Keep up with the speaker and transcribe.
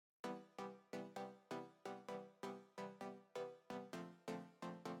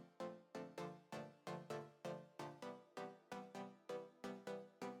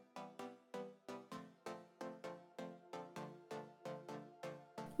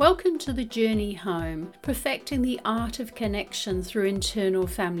Welcome to the journey home, perfecting the art of connection through internal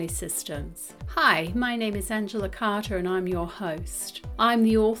family systems. Hi, my name is Angela Carter and I'm your host. I'm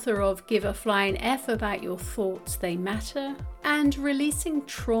the author of Give a Flying F About Your Thoughts, They Matter, and Releasing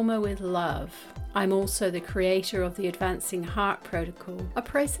Trauma with Love. I'm also the creator of the Advancing Heart Protocol, a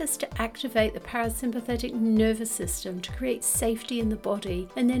process to activate the parasympathetic nervous system to create safety in the body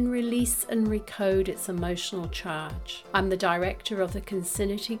and then release and recode its emotional charge. I'm the director of the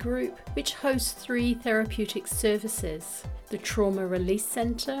Consinity Group, which hosts 3 therapeutic services: the Trauma Release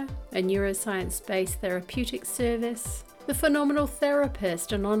Center, a neuroscience-based therapeutic service; the Phenomenal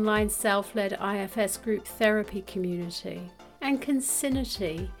Therapist, an online self-led IFS group therapy community; and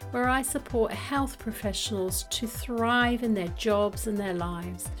Consinity, where I support health professionals to thrive in their jobs and their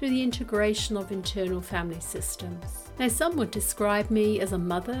lives through the integration of internal family systems. Now, some would describe me as a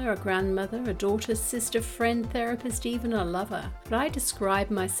mother, a grandmother, a daughter, sister, friend, therapist, even a lover. But I describe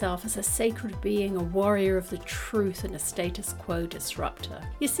myself as a sacred being, a warrior of the truth, and a status quo disruptor.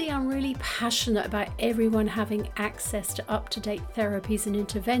 You see, I'm really passionate about everyone having access to up-to-date therapies and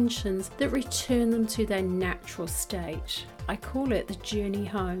interventions that return them to their natural state. I call it the journey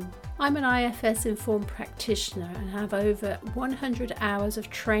home. I'm an IFS-informed practitioner and have over 100 hours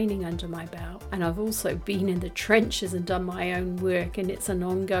of training under my belt. And I've also been in the trenches and done my own work, and it's an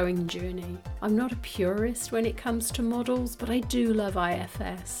ongoing journey. I'm not a purist when it comes to models, but I do love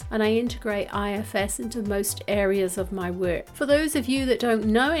IFS, and I integrate IFS into most areas of my work. For those of you that don't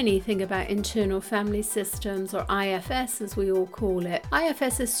know anything about internal family systems, or IFS as we all call it,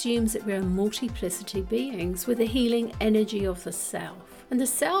 IFS assumes that we're a multiplicity beings with a healing energy of the self. And the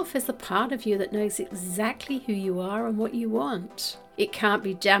self is the part of you that knows exactly who you are and what you want. It can't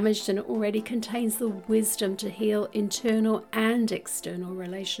be damaged and it already contains the wisdom to heal internal and external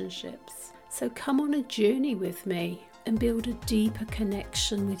relationships. So come on a journey with me and build a deeper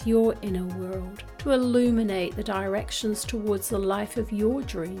connection with your inner world to illuminate the directions towards the life of your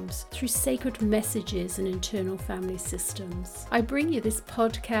dreams through sacred messages and internal family systems. I bring you this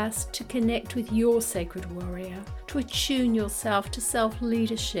podcast to connect with your sacred warrior, to attune yourself to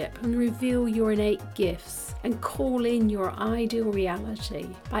self-leadership and reveal your innate gifts and call in your ideal reality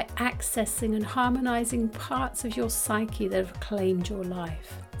by accessing and harmonizing parts of your psyche that have claimed your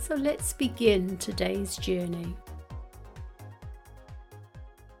life. So let's begin today's journey.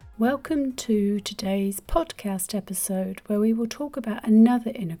 Welcome to today's podcast episode where we will talk about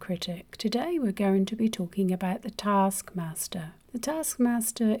another inner critic. Today we're going to be talking about the taskmaster. The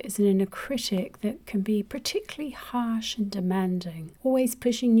taskmaster is an inner critic that can be particularly harsh and demanding, always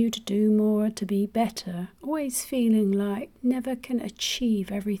pushing you to do more, to be better, always feeling like never can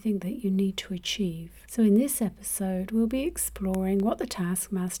achieve everything that you need to achieve. So in this episode, we'll be exploring what the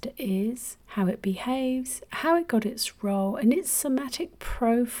taskmaster is, how it behaves, how it got its role and its somatic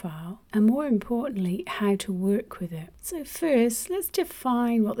profile, and more importantly, how to work with it. So first, let's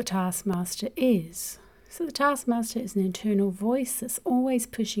define what the taskmaster is. So the taskmaster is an internal voice that's always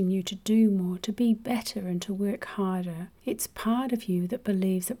pushing you to do more, to be better and to work harder. It's part of you that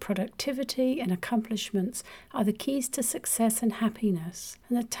believes that productivity and accomplishments are the keys to success and happiness.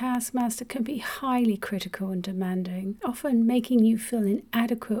 And the taskmaster can be highly critical and demanding, often making you feel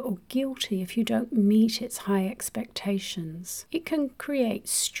inadequate or guilty if you don't meet its high expectations. It can create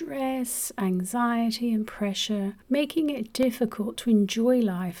stress, anxiety and pressure, making it difficult to enjoy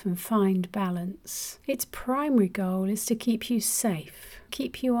life and find balance. Its primary goal is to keep you safe,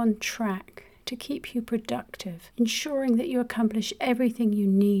 keep you on track, to keep you productive, ensuring that you accomplish everything you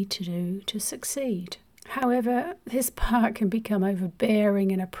need to do to succeed. However, this part can become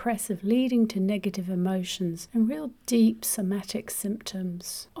overbearing and oppressive, leading to negative emotions and real deep somatic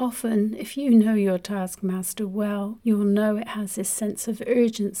symptoms. Often, if you know your taskmaster well, you'll know it has this sense of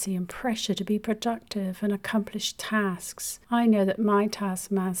urgency and pressure to be productive and accomplish tasks. I know that my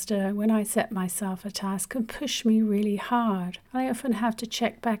taskmaster, when I set myself a task, can push me really hard. I often have to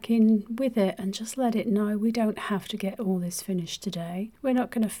check back in with it and just let it know we don't have to get all this finished today. We're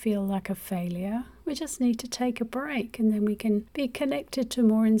not going to feel like a failure. We just need to take a break and then we can be connected to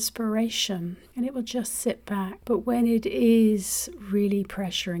more inspiration and it will just sit back. But when it is really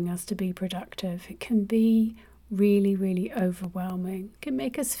pressuring us to be productive, it can be really overwhelming. It can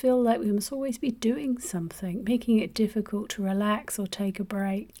make us feel like we must always be doing something, making it difficult to relax or take a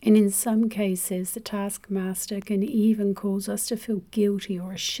break. And in some cases, the taskmaster can even cause us to feel guilty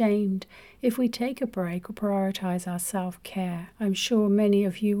or ashamed if we take a break or prioritize our self-care. I'm sure many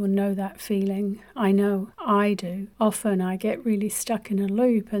of you will know that feeling. I know I do. Often I get really stuck in a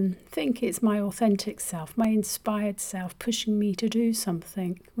loop and think it's my authentic self, my inspired self pushing me to do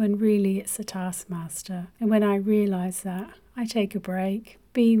something, when really it's the taskmaster. And when I realize that, I take a break.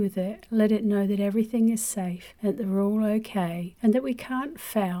 Be with it. Let it know that everything is safe, that they're all okay, and that we can't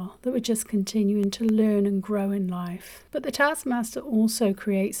fail, that we're just continuing to learn and grow in life. But the Taskmaster also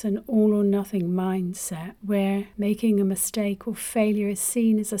creates an all or nothing mindset where making a mistake or failure is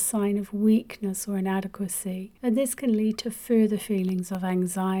seen as a sign of weakness or inadequacy, and this can lead to further feelings of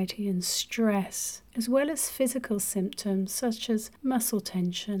anxiety and stress, as well as physical symptoms such as muscle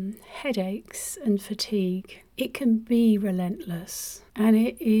tension, headaches, and fatigue. It can be relentless, and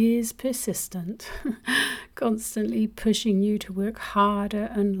it is persistent, constantly pushing you to work harder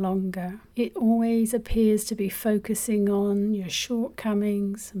and longer. It always appears to be focusing on your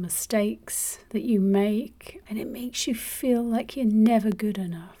shortcomings, mistakes that you make, and it makes you feel like you're never good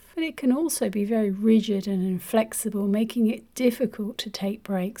enough. But it can also be very rigid and inflexible, making it difficult to take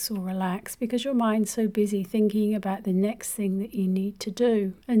breaks or relax because your mind's so busy thinking about the next thing that you need to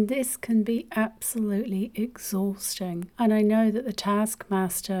do. And this can be absolutely exhausting. And I know that the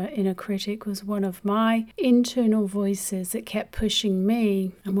Taskmaster inner critic was one of my internal voices that kept pushing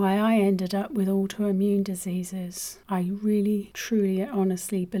me and why I ended up with autoimmune diseases. I really, truly,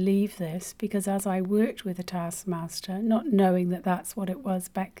 honestly believe this because as I worked with the Taskmaster, not knowing that that's what it was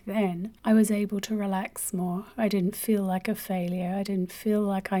back then, I was able to relax more. I didn't feel like a failure. I didn't feel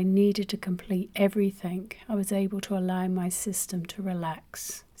like I needed to complete everything. I was able to allow my system to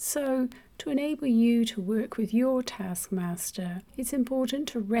relax. So, to enable you to work with your Taskmaster, it's important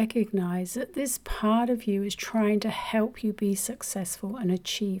to recognize that this part of you is trying to help you be successful and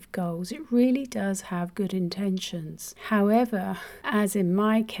achieve goals. It really does have good intentions. However, as in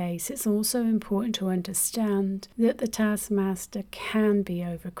my case, it's also important to understand that the Taskmaster can be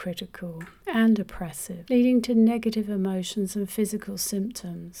overcritical and oppressive, leading to negative emotions and physical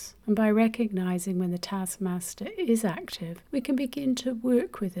symptoms. And by recognizing when the Taskmaster is active, we can begin to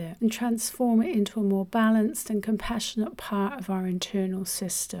work with it and transform it into a more balanced and compassionate part of our internal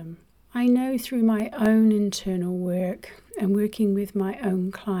system. I know through my own internal work and working with my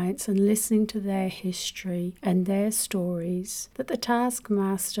own clients and listening to their history and their stories that the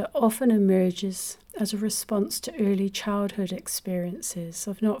Taskmaster often emerges as a response to early childhood experiences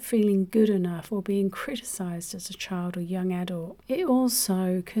of not feeling good enough or being criticized as a child or young adult. It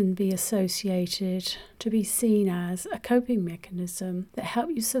also can be associated to be seen as a coping mechanism that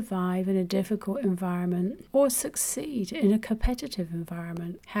helps you survive in a difficult environment or succeed in a competitive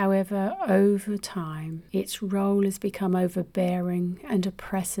environment. However, over time, its role has become overbearing and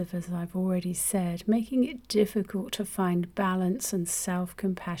oppressive, as I've already said, making it difficult to find balance and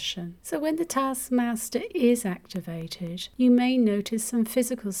self-compassion. So when the Taskmaster is activated, you may notice some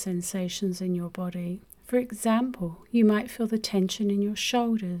physical sensations in your body. For example, you might feel the tension in your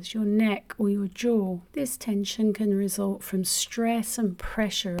shoulders, your neck, or your jaw. This tension can result from stress and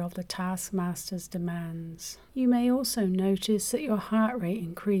pressure of the Taskmaster's demands. You may also notice that your heart rate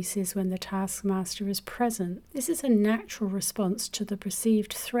increases when the Taskmaster is present. This is a natural response to the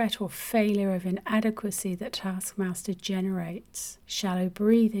perceived threat or failure of inadequacy that Taskmaster generates. Shallow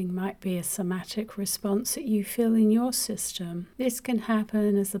breathing might be a somatic response that you feel in your system. This can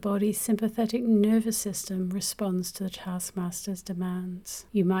happen as the body's sympathetic nervous system responds to the Taskmaster's demands.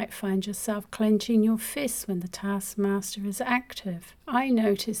 You might find yourself clenching your fists when the Taskmaster is active. I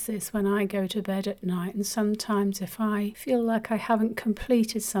notice this when I go to bed at night, and sometimes if I feel like I haven't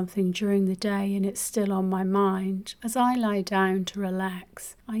completed something during the day and it's still on my mind, as I lie down to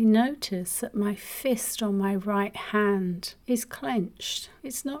relax, I notice that my fist on my right hand is clenched.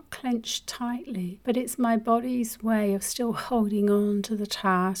 It's not clenched tightly, but it's my body's way of still holding on to the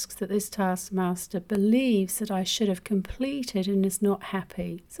tasks that this Taskmaster believes that I should have completed and is not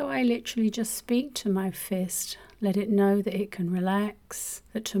happy. So I literally just speak to my fist, let it know that it can relax,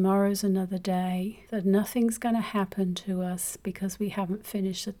 that tomorrow's another day, that nothing's going to happen to us because we haven't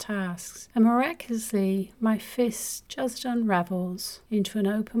finished the tasks. And miraculously, my fist just unravels into an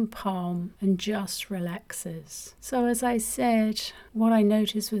open palm and just relaxes. So as I said, what I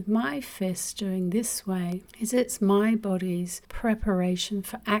notice with my fist doing this way is it's my body's preparation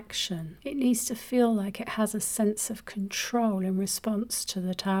for action. It needs to feel like it has a sense of control in response to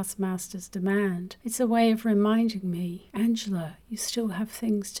the Taskmaster's demand. It's a way of reminding me, Angela, you still have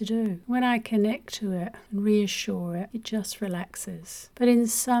things to do. When I connect to it and reassure it, it just relaxes. But in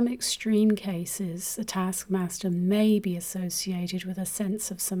some extreme cases, the Taskmaster may be associated with a sense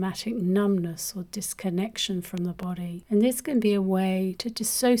of somatic numbness or disconnection from the body. And this can be a way to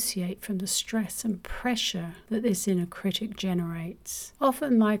dissociate from the stress and pressure that this inner critic generates.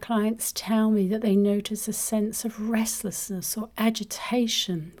 Often my clients tell me that they notice a sense of restlessness or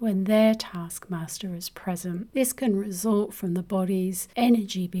agitation when their Taskmaster is present. This can result from the body's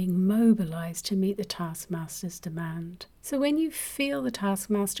energy being mobilized to meet the taskmaster's demand. So when you feel the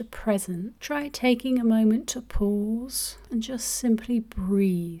taskmaster present, try taking a moment to pause and just simply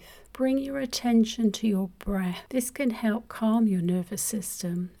breathe. Bring your attention to your breath. This can help calm your nervous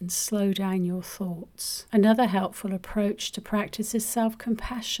system and slow down your thoughts. Another helpful approach to practice is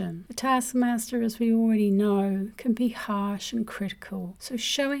self-compassion. The taskmaster, as we already know, can be harsh and critical. So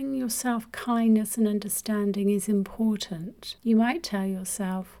showing yourself kindness and understanding is important. You might tell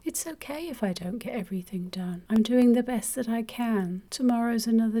yourself, it's okay if I don't get everything done. I'm doing the best that I can. Tomorrow's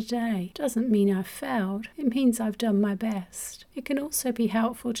another day. Doesn't mean I've failed. It means I've done my best. It can also be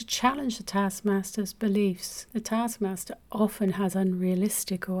helpful to challenge the taskmaster's beliefs. The taskmaster often has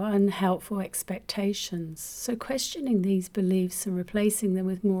unrealistic or unhelpful expectations, so questioning these beliefs and replacing them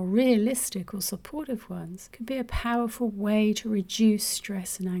with more realistic or supportive ones can be a powerful way to reduce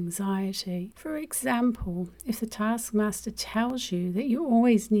stress and anxiety. For example, if the taskmaster tells you that you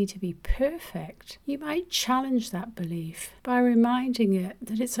always need to be perfect, you might challenge that belief by reminding it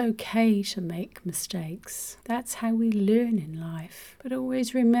that it's okay to make mistakes. That's how we learn in life. But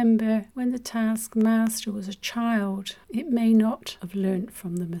always remember, when the taskmaster was a child, it may not have learnt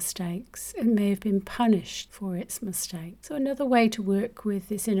from the mistakes. It may have been punished for its mistakes. So another way to work with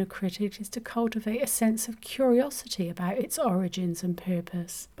this inner critic is to cultivate a sense of curiosity about its origins and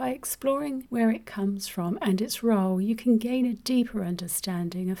purpose. By exploring where it comes from and its role, you can gain a deeper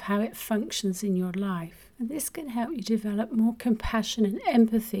understanding of how it functions in your life. And this can help you develop more compassion and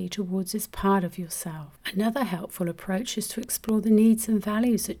empathy towards this part of yourself. Another helpful approach is to explore the needs and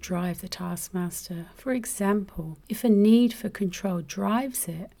values that drive the taskmaster. For example, if a need for control drives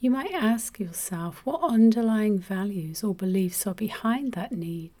it, you might ask yourself what underlying values or beliefs are behind that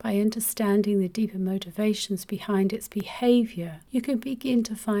need. By understanding the deeper motivations behind its behavior, you can begin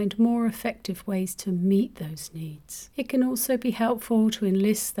to find more effective ways to meet those needs. It can also be helpful to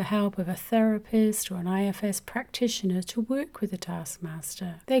enlist the help of a therapist or an IFS practitioner to work with the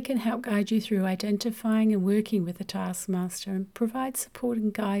taskmaster. They can help guide you through identifying and working with the taskmaster and provide support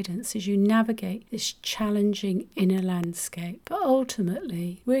and guidance as you navigate this challenging inner landscape. But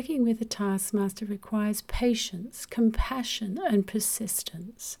ultimately, working with the taskmaster requires patience, compassion, and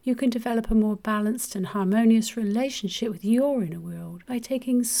persistence. You can develop a more balanced and harmonious relationship with your inner world by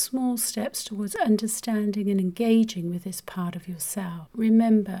taking small steps towards understanding and engaging with this part of yourself.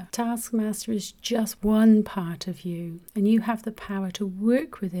 Remember, taskmaster is just one part of you, and you have the power to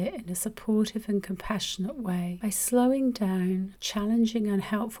work with it in a supportive and compassionate way. By slowing down, challenging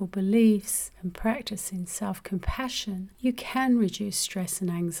unhelpful beliefs, and practicing self-compassion, you can reduce stress and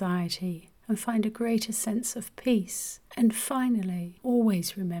anxiety and find a greater sense of peace. And finally,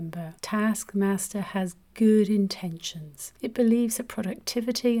 always remember, taskmaster has good intentions. It believes that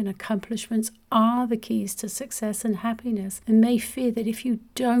productivity and accomplishments are the keys to success and happiness, and may fear that if you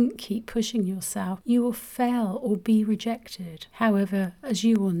don't keep pushing yourself, you will fail or be rejected. However, as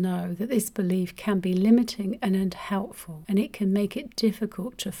you will know, that this belief can be limiting and unhelpful, and it can make it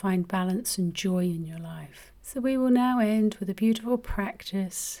difficult to find balance and joy in your life. So we will now end with a beautiful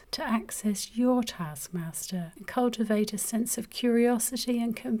practice to access your taskmaster and cultivate a sense of curiosity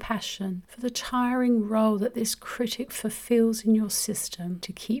and compassion for the tiring role that this critic fulfills in your system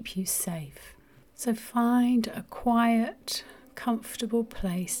to keep you safe. So find a quiet, comfortable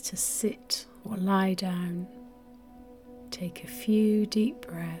place to sit or lie down. Take a few deep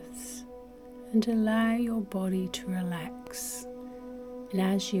breaths and allow your body to relax. And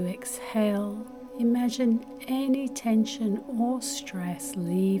as you exhale, imagine any tension or stress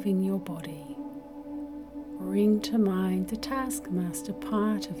leaving your body. Bring to mind the taskmaster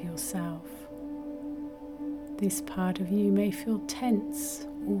part of yourself. This part of you may feel tense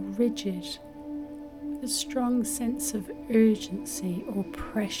or rigid, with a strong sense of urgency or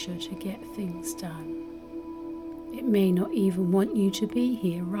pressure to get things done. It may not even want you to be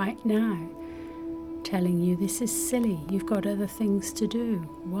here right now, telling you this is silly, you've got other things to do,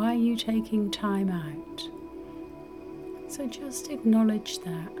 why are you taking time out? So just acknowledge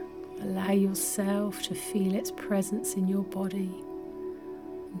that. Allow yourself to feel its presence in your body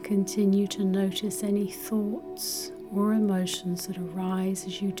and continue to notice any thoughts or emotions that arise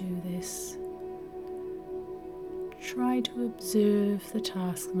as you do this. Try to observe the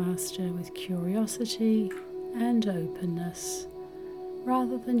taskmaster with curiosity and openness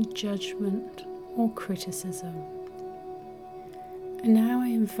rather than judgment or criticism. And now I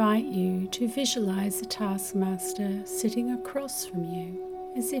invite you to visualize the taskmaster sitting across from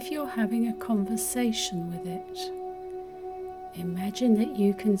you as if you're having a conversation with it. Imagine that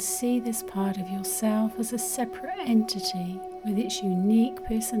you can see this part of yourself as a separate entity with its unique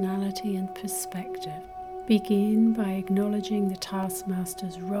personality and perspective. Begin by acknowledging the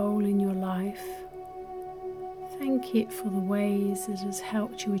Taskmaster's role in your life. Thank it for the ways it has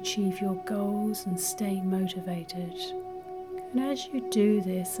helped you achieve your goals and stay motivated. And as you do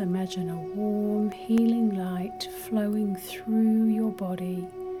this, imagine a warm, healing light flowing through your body,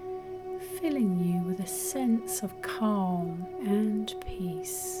 filling you with a sense of calm and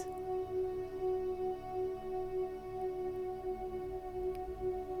peace.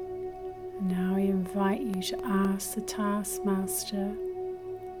 Now I invite you to ask the Taskmaster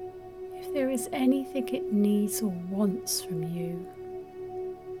if there is anything it needs or wants from you.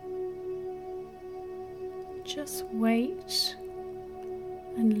 Just wait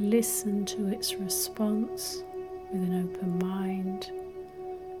and listen to its response with an open mind,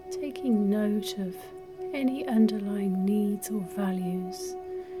 taking note of any underlying needs or values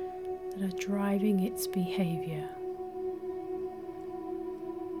that are driving its behavior.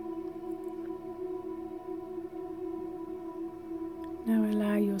 Now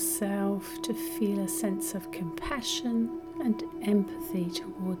allow yourself to feel a sense of compassion and empathy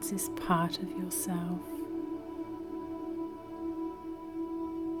towards this part of yourself.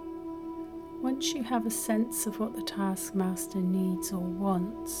 Once you have a sense of what the Taskmaster needs or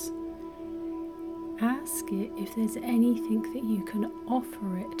wants, ask it if there's anything that you can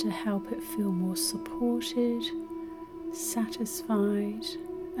offer it to help it feel more supported, satisfied,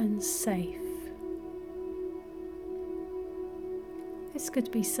 and safe. This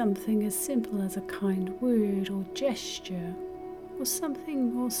could be something as simple as a kind word or gesture, or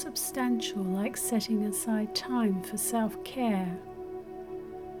something more substantial like setting aside time for self-care.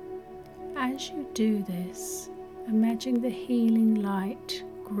 As you do this, imagine the healing light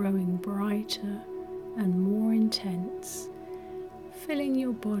growing brighter and more intense, filling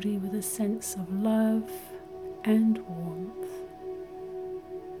your body with a sense of love and warmth.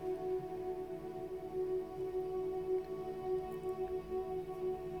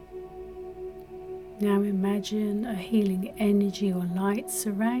 Now imagine a healing energy or light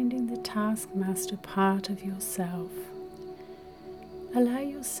surrounding the Taskmaster part of yourself. Allow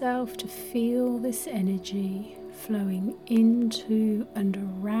yourself to feel this energy flowing into and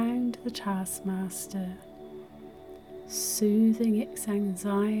around the Taskmaster, soothing its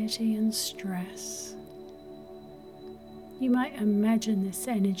anxiety and stress. You might imagine this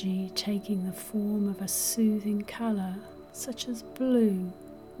energy taking the form of a soothing colour, such as blue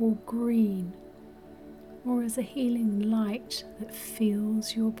or green, or as a healing light that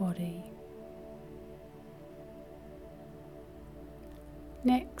fills your body.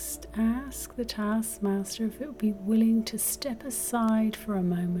 Next, ask the Taskmaster if it would be willing to step aside for a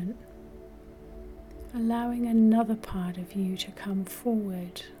moment, allowing another part of you to come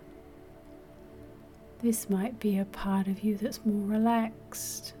forward. This might be a part of you that's more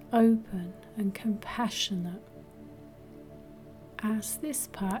relaxed, open, and compassionate. Ask this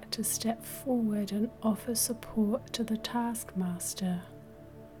part to step forward and offer support to the Taskmaster.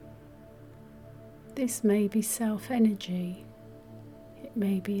 This may be self-energy. It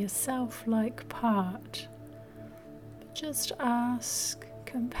may be a self-like part. But just ask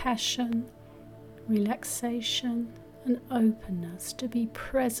compassion, relaxation, and openness to be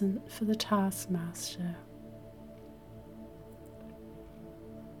present for the Taskmaster.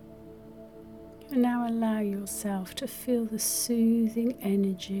 And now allow yourself to feel the soothing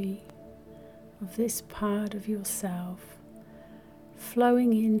energy of this part of yourself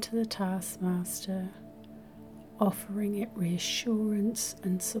flowing into the Taskmaster, offering it reassurance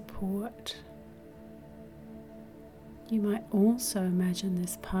and support. You might also imagine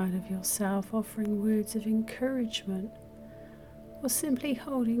this part of yourself offering words of encouragement or simply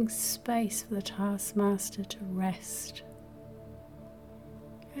holding space for the Taskmaster to rest.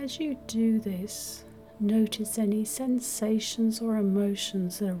 As you do this, notice any sensations or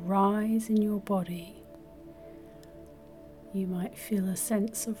emotions that arise in your body. You might feel a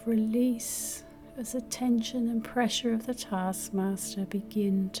sense of release as the tension and pressure of the Taskmaster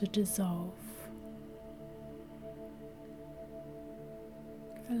begin to dissolve.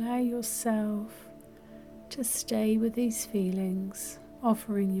 Allow yourself to stay with these feelings,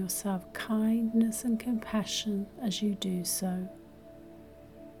 offering yourself kindness and compassion as you do so.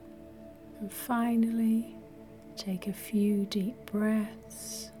 And finally, take a few deep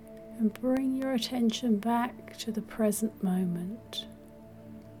breaths and bring your attention back to the present moment.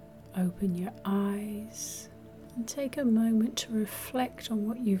 Open your eyes and take a moment to reflect on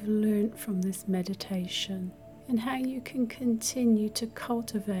what you've learned from this meditation and how you can continue to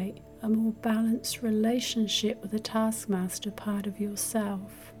cultivate a more balanced relationship with the Taskmaster part of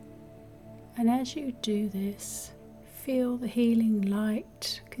yourself. And as you do this, Feel the healing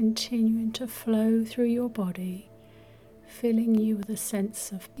light continuing to flow through your body, filling you with a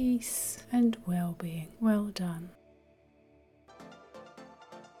sense of peace and well-being. Well done.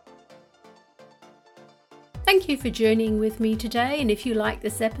 Thank you for journeying with me today, and if you like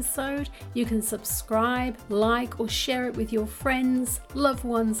this episode, you can subscribe, like, or share it with your friends, loved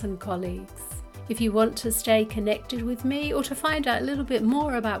ones, and colleagues. If you want to stay connected with me or to find out a little bit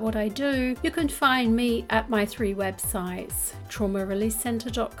more about what I do, you can find me at my 3 websites,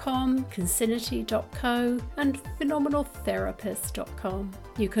 traumareleasecenter.com, consinity.co, and phenomenaltherapist.com.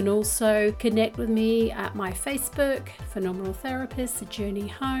 You can also connect with me at my Facebook, Phenomenal Therapist, A Journey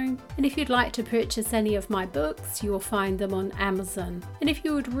Home. And if you'd like to purchase any of my books, you will find them on Amazon. And if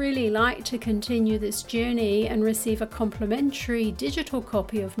you would really like to continue this journey and receive a complimentary digital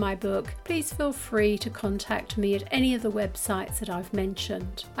copy of my book, please feel free to contact me at any of the websites that I've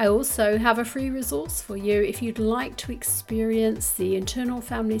mentioned. I also have a free resource for you if you'd like to experience the internal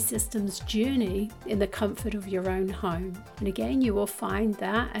family systems journey in the comfort of your own home. And again, you will find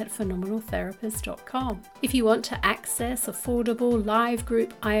that at phenomenaltherapist.com. If you want to access affordable live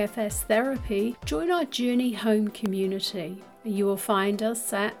group IFS therapy, join our Journey Home community. You will find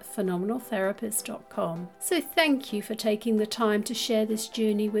us at phenomenaltherapist.com. So thank you for taking the time to share this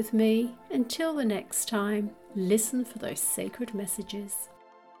journey with me. Until the next time, listen for those sacred messages.